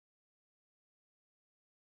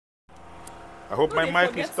I hope my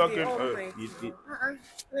mic is talking. Will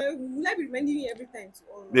I be reminding you every time to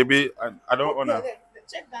on? Maybe I don't wanna.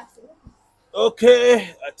 Check that.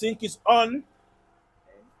 Okay, I think it's on.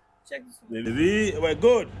 Check this one. Maybe we're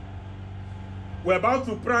good. We're about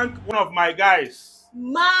to prank one of my guys.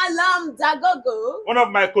 Malam Dagogo. One of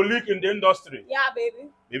my colleagues in the industry. Yeah, baby.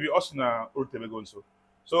 Maybe us na Urtebegonso.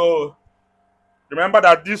 So remember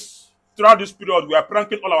that throughout this period we are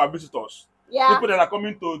pranking all our visitors. Yeah. People that are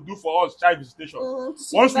coming to do for us child visitation.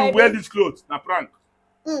 Once we wear these clothes, na prank.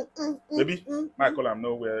 Maybe my column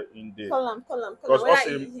nowhere in there. Column. Because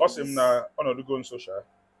us him na Odogwu social.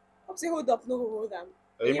 Hope say hold up, no hold am.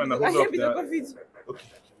 Okay.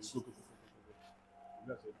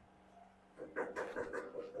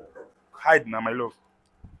 Hide now, my love.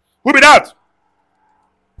 Who be that?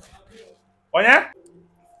 Oh yeah?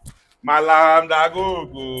 Malam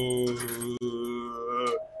Dagogo.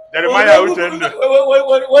 Jeremiah Uchendu.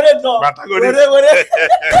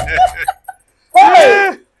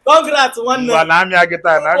 Hey! Congrats, one day. Namia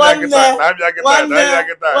guitar.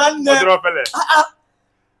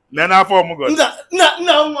 Nena for Mugo.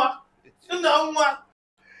 No.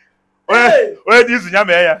 Hey! Where this is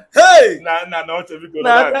Yamaya? Hey! No,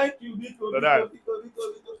 Thank you, Biko.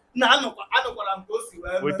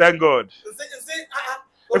 We thank God.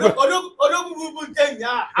 It's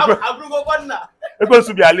supposed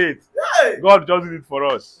to be a late. God just did it for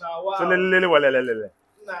us. So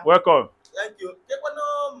welcome. Thank you.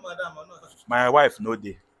 My wife no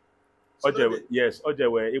day. Yes, Oje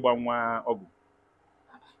Ibanwa Ogu.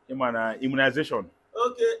 Imana immunization.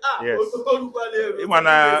 Okay. Yes.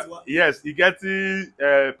 Yes, he gets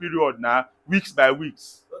period now, weeks by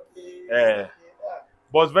weeks. Okay.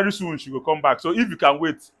 But very soon she will come back. So if you can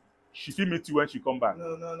wait, she will meet you when she come back.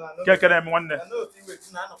 No. Can I one day?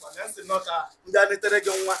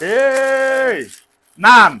 Hey,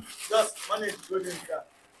 Nan. Just manage good in car.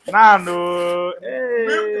 Nano.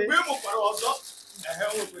 Hey.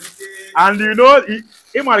 And you know,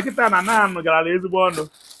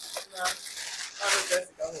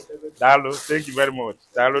 Dalo, thank you very much.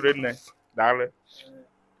 Dalo,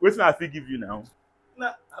 what's I give you now?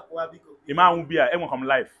 Ima won't be a from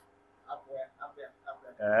life.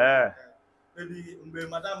 Maybe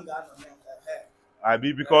madam I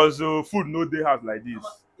be because food no day house like this.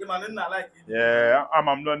 Yeah,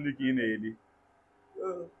 I'm not looking any.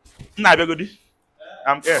 Nah, be good.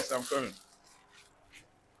 I'm coming.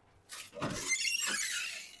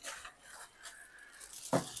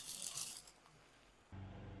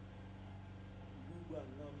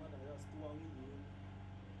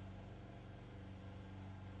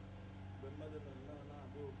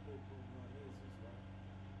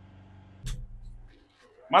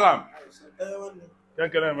 Malam,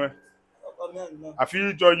 can I, man? I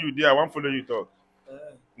feel join you there. I want to follow you talk.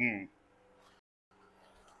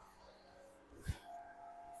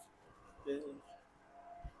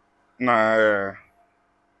 Nah,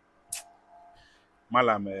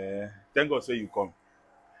 Malam, thank God say you come.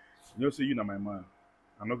 You know, say you na my man.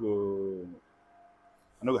 I no go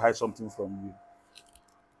hide something from you.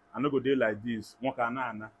 I no go day like this. What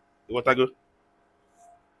I go?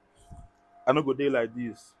 I no go day like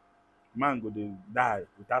this. Man go dey die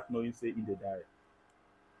without knowing say he dey die.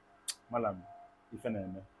 Malam, if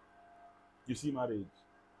you see marriage.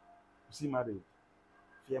 Fear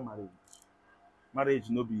marriage. Marriage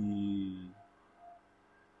no be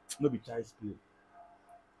child's play.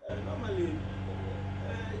 Normally, you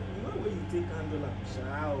know when you take handle and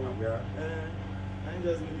shout, I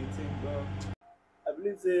just really think, bro. I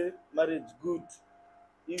believe say marriage good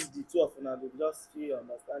if the two of them they just feel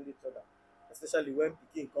understand each other, especially when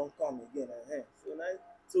pikin come again.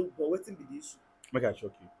 So but wetin be the issue? Make I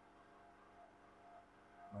shock you.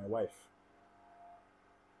 My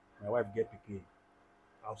wife get pikin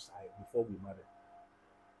outside before we marry.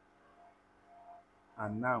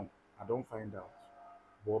 And now I don't find out.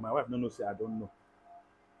 But my wife no say I don't know.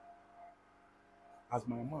 As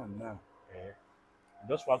my man now, I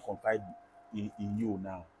just want to confide in you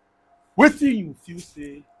now. What do you feel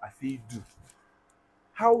say I feel do?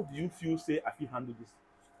 How do you feel say I feel handle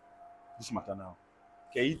this matter now?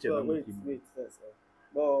 Can you tell me? Wait first.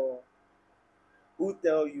 But who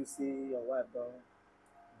tell you say your wife don't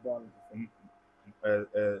born?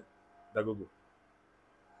 Dagogo.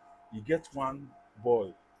 You get one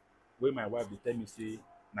boy where my wife they tell me say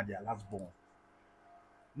na their last born.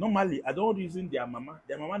 Normally, I don't reason their mama.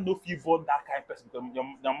 Their mama no favor that kind of person because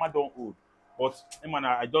their mama don't old. But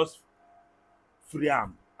I just free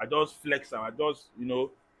am. I just flex am. I just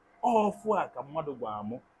all for a kamado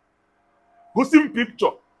guamo. Go see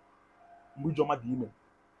picture.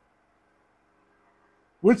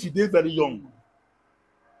 When she dey very young,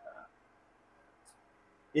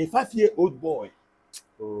 A 5-year-old boy.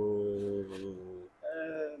 Oh,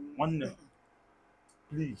 one,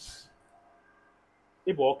 please.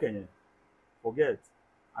 If okay, forget.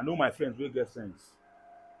 I know my friends will get sense.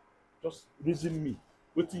 Just reason me.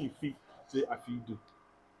 What do you feel? Say I feel do.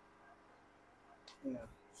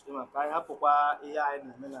 I have AI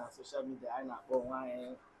in social media. I know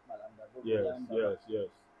why. Yes.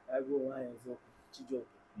 I go why so Chijo.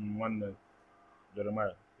 One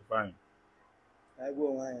Jeremiah, fine. I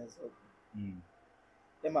go why so.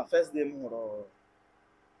 Then my first day more.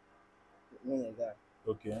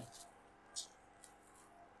 Okay.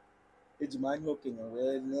 Ejimani okenye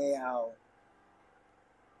wee nye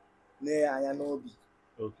ya anya n'obi.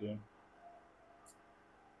 Okay.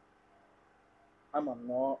 Ama m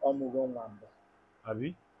na ọmụgo nwa mbụ.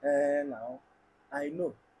 Abi? Now I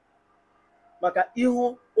know. Maka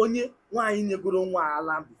ihu onye nwaanyị nyegoro nwa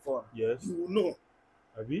ala before. Yes. You know.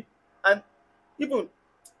 Abi? And even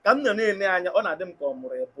ka m na-ene anya ọ na-adị m ka ọ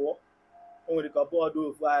mụrụ ịbụọ. O nwere ka ọ bụọ dị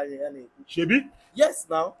ofu anyị ya na-ekwu. Shebi? Yes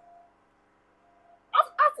now.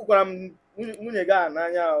 Afụkwara m nwunye gị a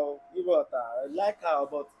n'anya ịghọta like her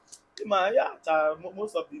but ma ya cha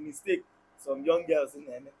most of the mistake some young girls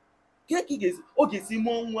na-eme. Ọ ga-esi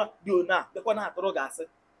mụọ nwa dị ona bekwa na atụrụ ga-asị.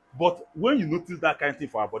 But when you notice that kind of thing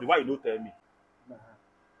for our body, why you don't tell me?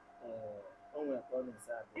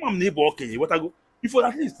 I'm neighbor okay. What I go? If you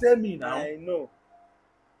at least tell me now. I know.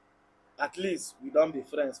 At least we don't be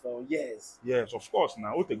friends for years. Yes, of course.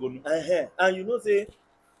 Now, what they go? And you know, say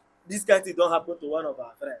this kind of thing don't happen to one of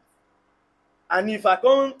our friends. And if I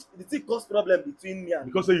come, the thing cause problem between me and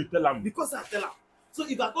because you tell them. Because I tell them. So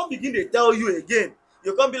if I come begin to tell you again,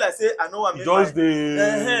 you can't be like say I know I'm just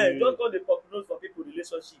the don't call the prognose for people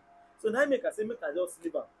relationship. So now make I say make I just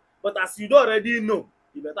leave them. But as you don't already know,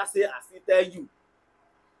 you better say I still tell you.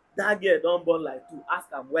 That girl don't born like two. Ask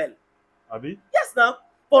them well. Abi? Yes now.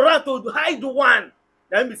 For her to hide one,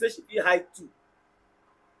 then me say she feel hide two.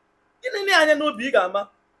 You know big ama.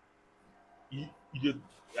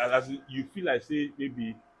 You feel like say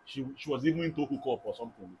maybe she was even into hook up or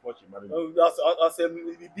something before she married.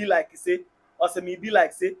 Also me be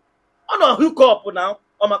like say oh no hook up now.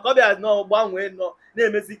 O makobia no gbanwe no na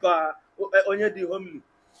emezi ka onye dị homely.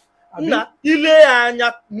 Na ile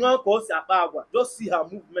anya nwa ka o si akpa agwa. Just see her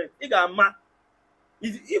movement. Ị ga-ama.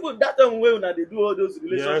 Even that time when they do all those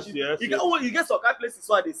relationships, yes. You get some kind of places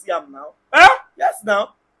where they see them now. Eh? Yes,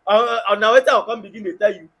 now. Now later I'll come begin to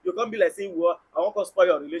tell you. You come be like saying, well, I want to spoil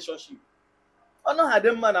your relationship. I know how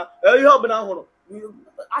them man. You have been out.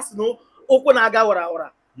 As no, open aga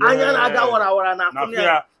wara. Anya na aga wara na.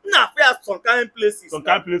 Na fear some kind of places. Some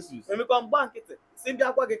kind of places. When we come back, it. Same be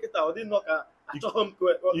agwa get it. I didn't know ka.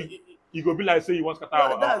 You go be like say you want to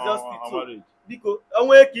cut that's just our marriage. Because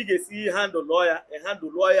onwe ka ị ga-esi handle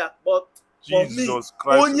lawyer, but for me,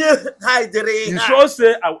 onye hidere you sure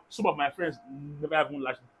say some of my friends never even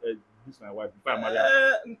lashed this my wife before I marry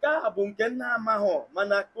her. Nke a bụ nke nna amahụ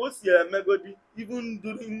mana ka o si emegodi even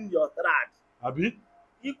during your track. Abi?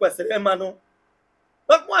 Ị kwesịrị ịmanụ.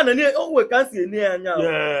 Nwanne ne onwe ka si ene anya.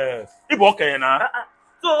 Yes. Ịbụ okenye na.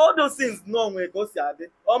 So all those things no onwe ka o si adị.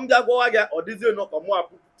 Ọ mbịa gwawa gị ọ dịzie no ka mụ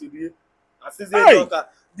apụtụrụ asịzie no ka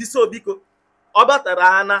diso biko. Ọ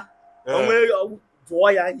batara ana onwe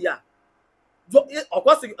jụọ ya ihe a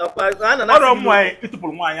ọkwasị ana na ọrụ mmụọ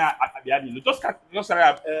ịtụpụrụ nwaanyị abịa niile just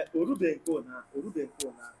ya orube nke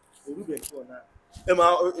ona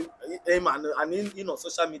ema na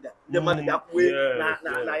social media ndị mmadụ bịa kwue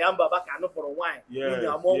na ya mbaba ka anụpụrụ nwaanyị onye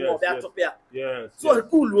amụọ nwa ọbịa tụpụ ya so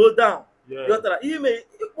cool down yọtara ime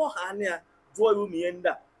ịkpọ ha anya ya jụọ ya ụmụ ihe ndị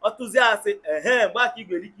a ọ tụzie asị mgbe aka ị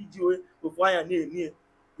nwere ike iji ofu anya na-enie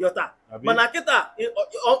yota mana kita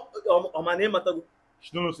omana imatago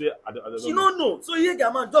she don't know say she don't know so ihe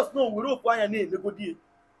ga man just know we rope anya na emegodi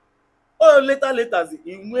oh later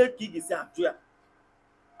inwe ka igisi aju ya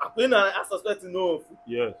akwe na suspect no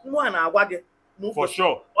yes nwa na agwa gị no for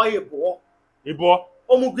sure o ebo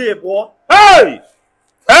omugo ebo hey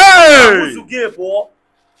omugo ebo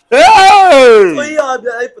so ihe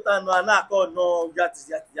obia iputa no na aka no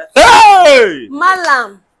gati hey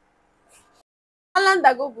Malam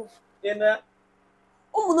Dagogo. Ena.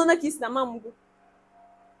 Umu no kiss na mamugo.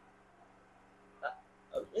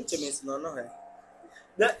 Intimacy no he.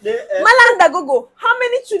 Malam Dagogo, how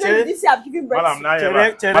many children did this have given birth?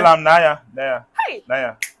 Malam Naya. Hey.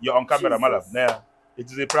 Naya. You're on camera, Malam. Naya.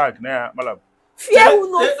 It is a prank, Naya, Malam. Fear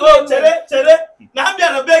who knows? Chere. Na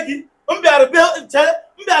mbia begi.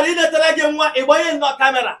 Mbia ina tell gị nwa igboye no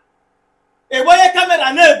camera. Igboye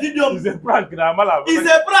camera na video. It's a prank na Malam. It's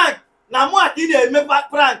a prank. Na mo ati na-eme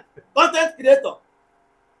prank content creator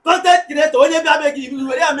onye bịa be gị you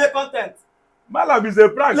were make content Malam is a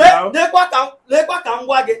prank now. Lekwa ka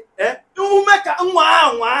ngwa gị. Ume ka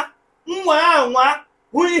nwa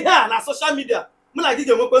hụ ihe a na social media. Mụ na gị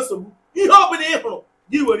ga-enwekwa nsogbu. Ihe ọ bụla ị hụrụ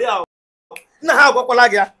gị were ya. Nna ha agwakwala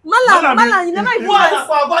gị ya. Malam, you never even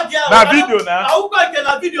na video na. Akwụkwọ nke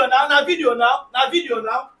na video na.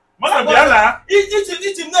 Malam Biana.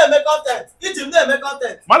 Ichi m na-eme content.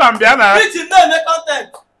 Malam Biana. Ichi m na-eme content.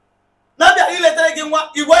 Na-abịa iletere gị nwa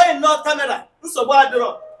igwe not camera. Nsogbu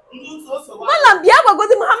adịrọ. Malam Biana, go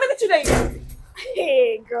to how many children?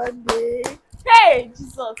 Hey, God. Hey,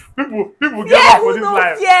 Jesus. People give up for this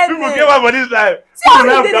life. People give up for this life. People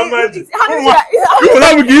have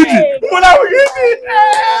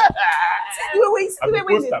Wait.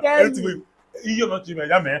 You're not I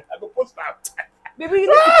go post that. Baby, you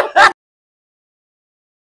know.